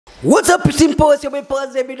What's up, simple? It's your boy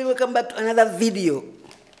Pause. Welcome back to another video.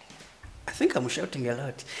 I think I'm shouting a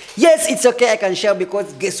lot. Yes, it's okay, I can shout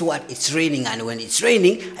because guess what? It's raining, and when it's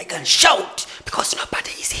raining, I can shout because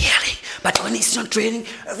nobody is hearing. But when it's not raining,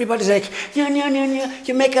 everybody's like, nya, nya, nya, nya.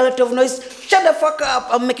 You make a lot of noise. Shut the fuck up.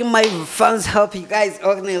 I'm making my fans happy. Guys,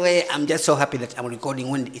 anyway, I'm just so happy that I'm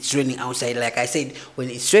recording when it's raining outside. Like I said,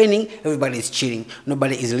 when it's raining, everybody is chilling.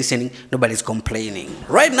 Nobody is listening. Nobody's complaining.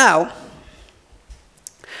 Right now,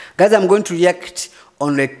 guys, I'm going to react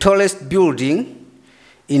on the tallest building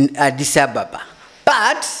in Addis Ababa,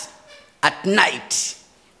 but at night.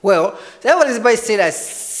 Well, that was by said as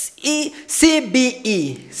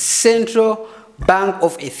CBE, Central Bank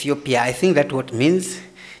of Ethiopia. I think that's what it means.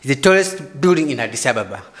 It's the tallest building in Addis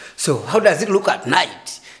Ababa. So how does it look at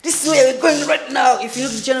night? This is where we're going right now. If you're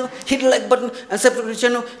new to the channel, hit the like button and subscribe to the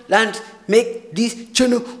channel and make this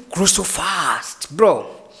channel grow so fast,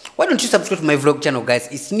 bro. Why don't you subscribe to my vlog channel, guys?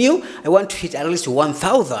 It's new. I want to hit at least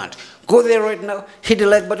 1,000. Go there right now, hit the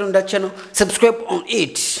like button on that channel, subscribe on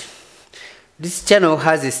it. This channel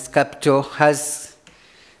has its capital, has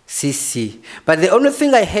CC. But the only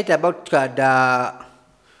thing I hate about the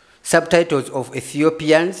subtitles of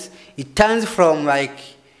Ethiopians, it turns from like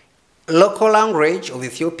local language of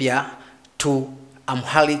Ethiopia to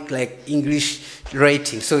Amharic, like English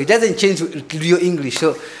writing. So it doesn't change to your English.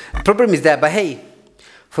 So the problem is that. But hey,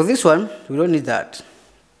 for this one, we don't need that.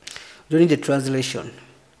 We don't need the translation.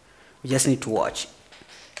 We just need to watch.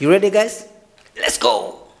 You ready, guys? Let's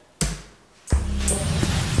go!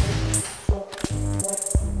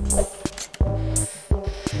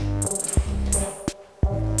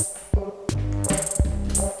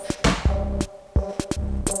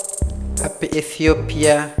 Happy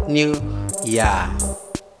Ethiopia New Year.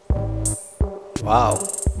 Wow.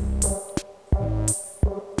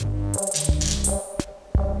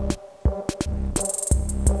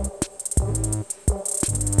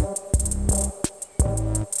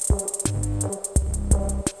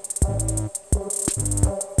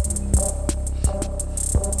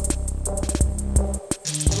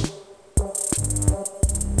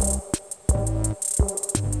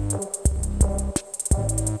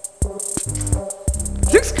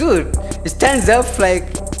 Looks good. It stands up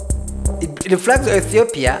like the flags of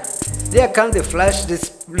Ethiopia. There comes the flash.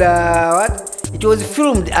 This what? It was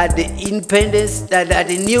filmed at the Independence at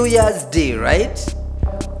the New Year's Day, right?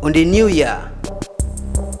 On the New Year.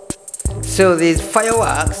 So there's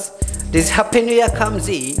fireworks. This Happy New Year comes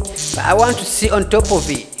in. But I want to see on top of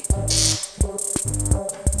it.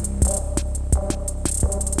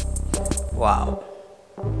 Wow.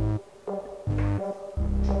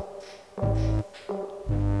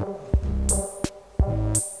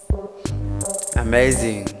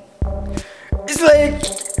 Amazing. It's like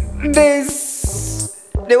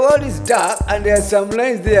the world is dark and there are some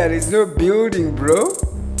lines there. There's no building, bro.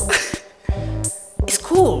 It's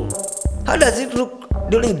cool. How does it look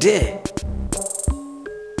during day?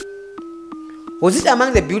 Was it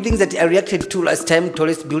among the buildings that I reacted to last time,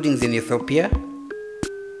 tallest buildings in Ethiopia?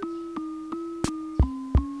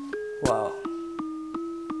 Wow.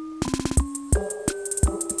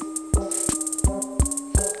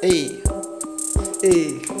 Hey.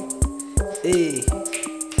 Hey, hey,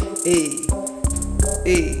 hey,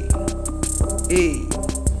 hey, hey.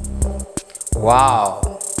 Wow.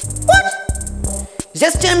 What?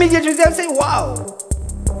 Just 10 minutes without saying wow.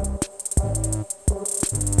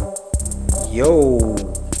 Yo.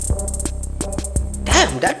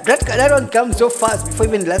 Damn, that one comes so fast before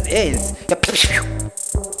even the last ends.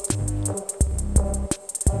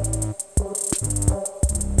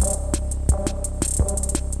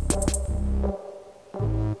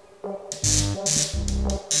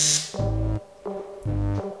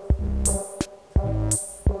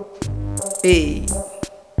 Hey.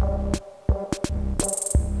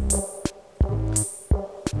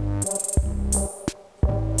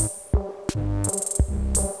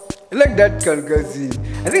 I like that Kalkazi.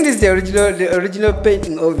 I think this is the original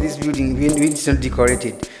painting of this building when it's not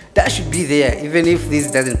decorated. That should be there even if this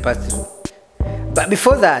doesn't pass through. But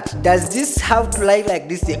before that, does this have to lie like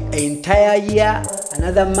this the entire year?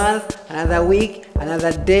 Another month, another week,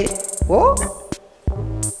 another day? What?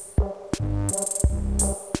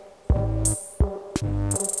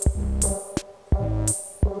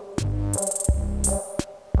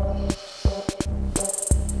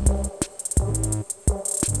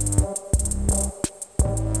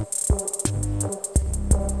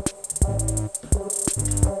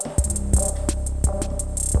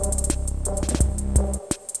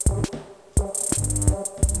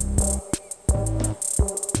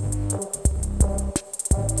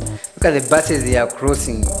 Look at the buses they are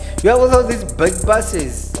crossing. You have all these big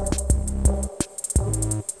buses.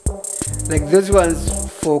 Like those ones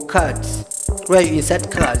for cards, where you insert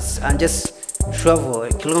cards and just travel a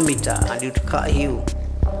kilometer and it will tell you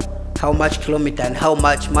how much kilometer and how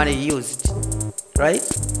much money used, right?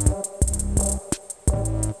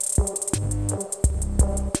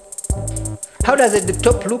 How does the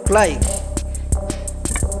top look like?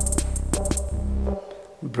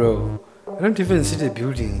 Bro, I don't even see the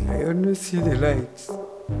building. I only see the lights.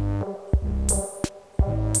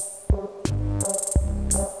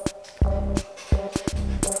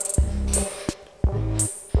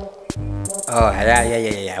 Oh,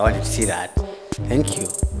 yeah. I wanted to see that. Thank you.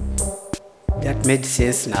 That made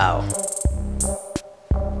sense now.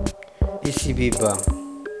 ECB Bank.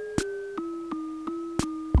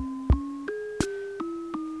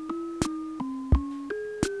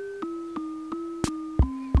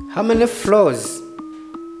 How many floors?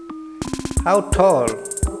 How tall?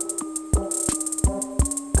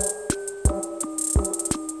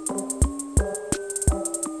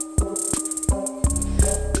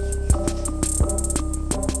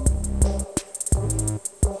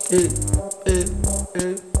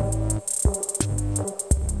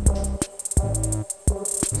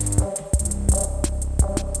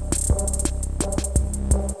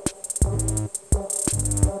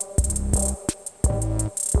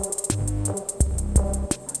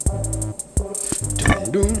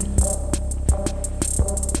 Dum.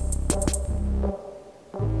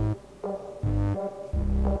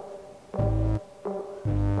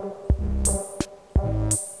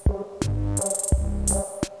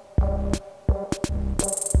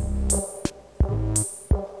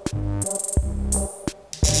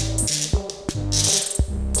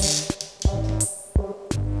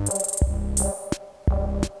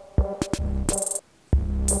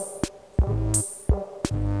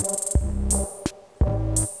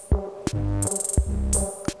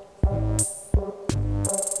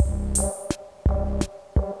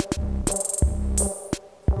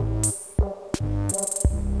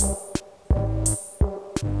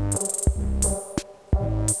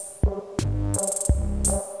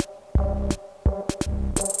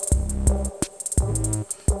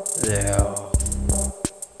 Yeah,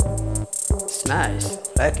 it's nice,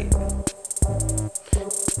 like it.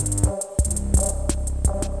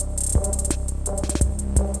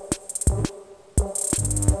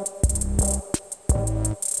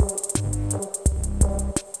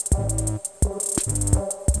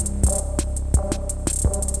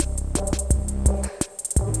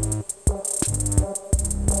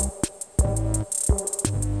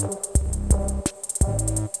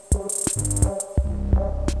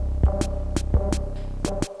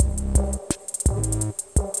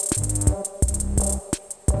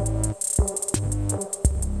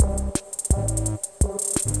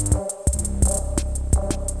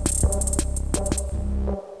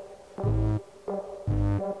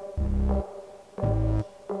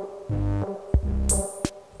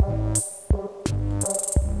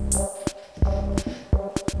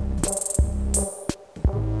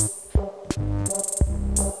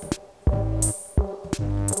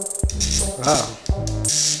 Wow.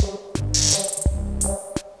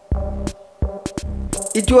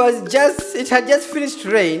 It had just finished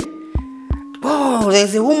rain. Oh,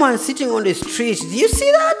 there's a woman sitting on the street. Do you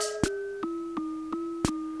see that?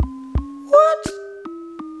 What?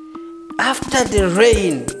 After the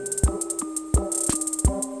rain.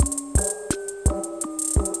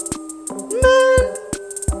 Man.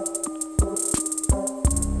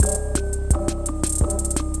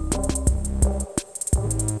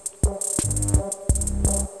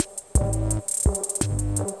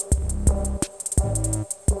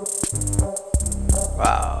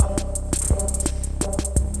 Wow.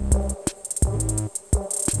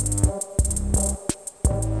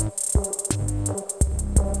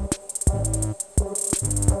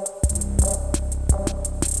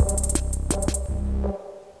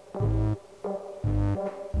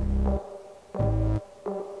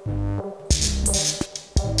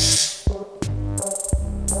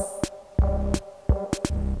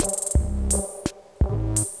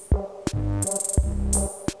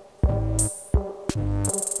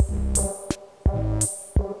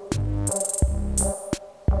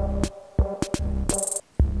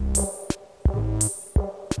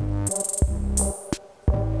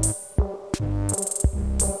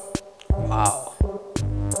 Wow.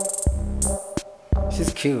 This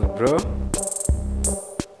is cute, bro.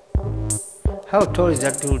 How tall is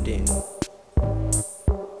that building?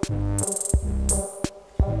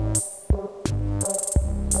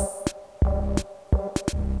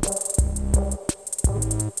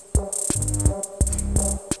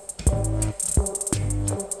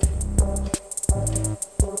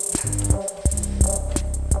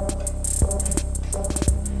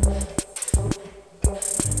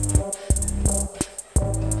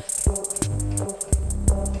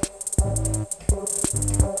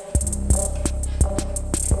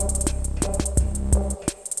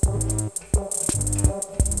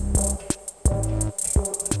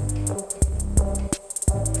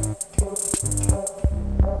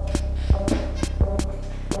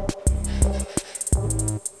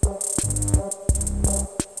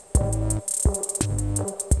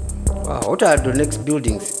 What are the next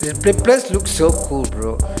buildings? The place looks so cool,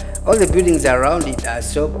 bro. All the buildings around it are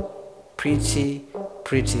so pretty.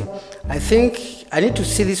 I think I need to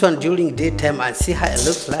see this one during daytime and see how it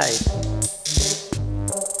looks like.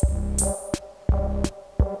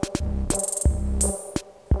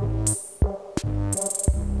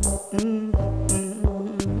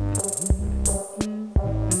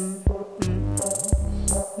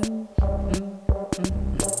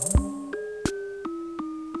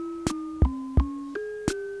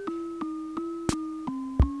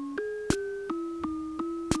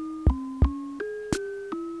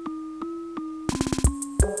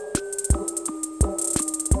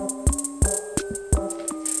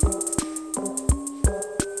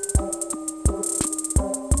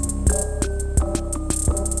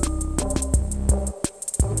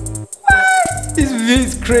 This view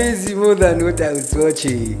is crazy more than what I was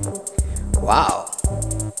watching. Wow.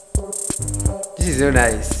 This is so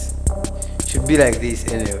nice. Should be like this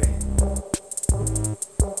anyway.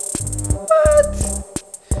 What?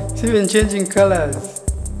 It's even changing colors.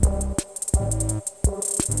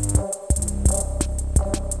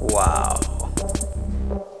 Wow.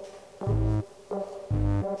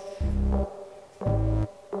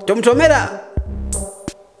 Tomtomera.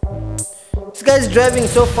 This guy is driving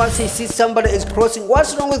so fast he sees somebody is crossing.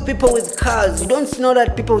 What's wrong with people with cars? You don't know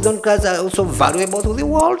that people without cars are also valuable to the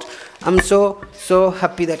world? I'm so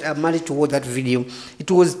happy that I managed to watch that video.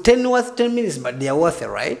 It was worth 10 minutes, but they are worth it,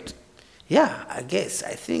 right? Yeah, I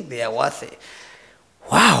think they are worth it.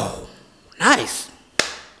 Wow, nice.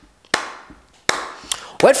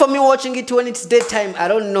 Wait for me watching it when it's daytime. I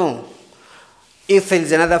don't know if there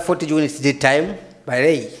is another footage when it's daytime, but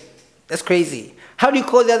hey, that's crazy. How do you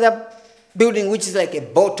call the other building which is like a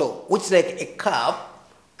bottle, which is like a cup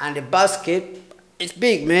and a basket? It's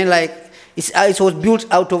big, man. Like it was built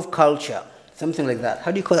out of culture, something like that.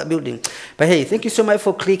 How do you call that building? But hey, thank you so much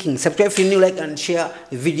for clicking. Subscribe if you're new, like and share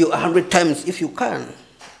the video 100 times if you can.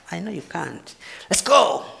 I know you can't. Let's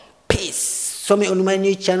go. Peace. Show me on my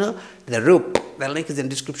new channel, The Rope. The link is in the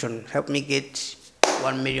description. Help me get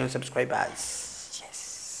 1 million subscribers.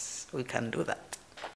 Yes, we can do that.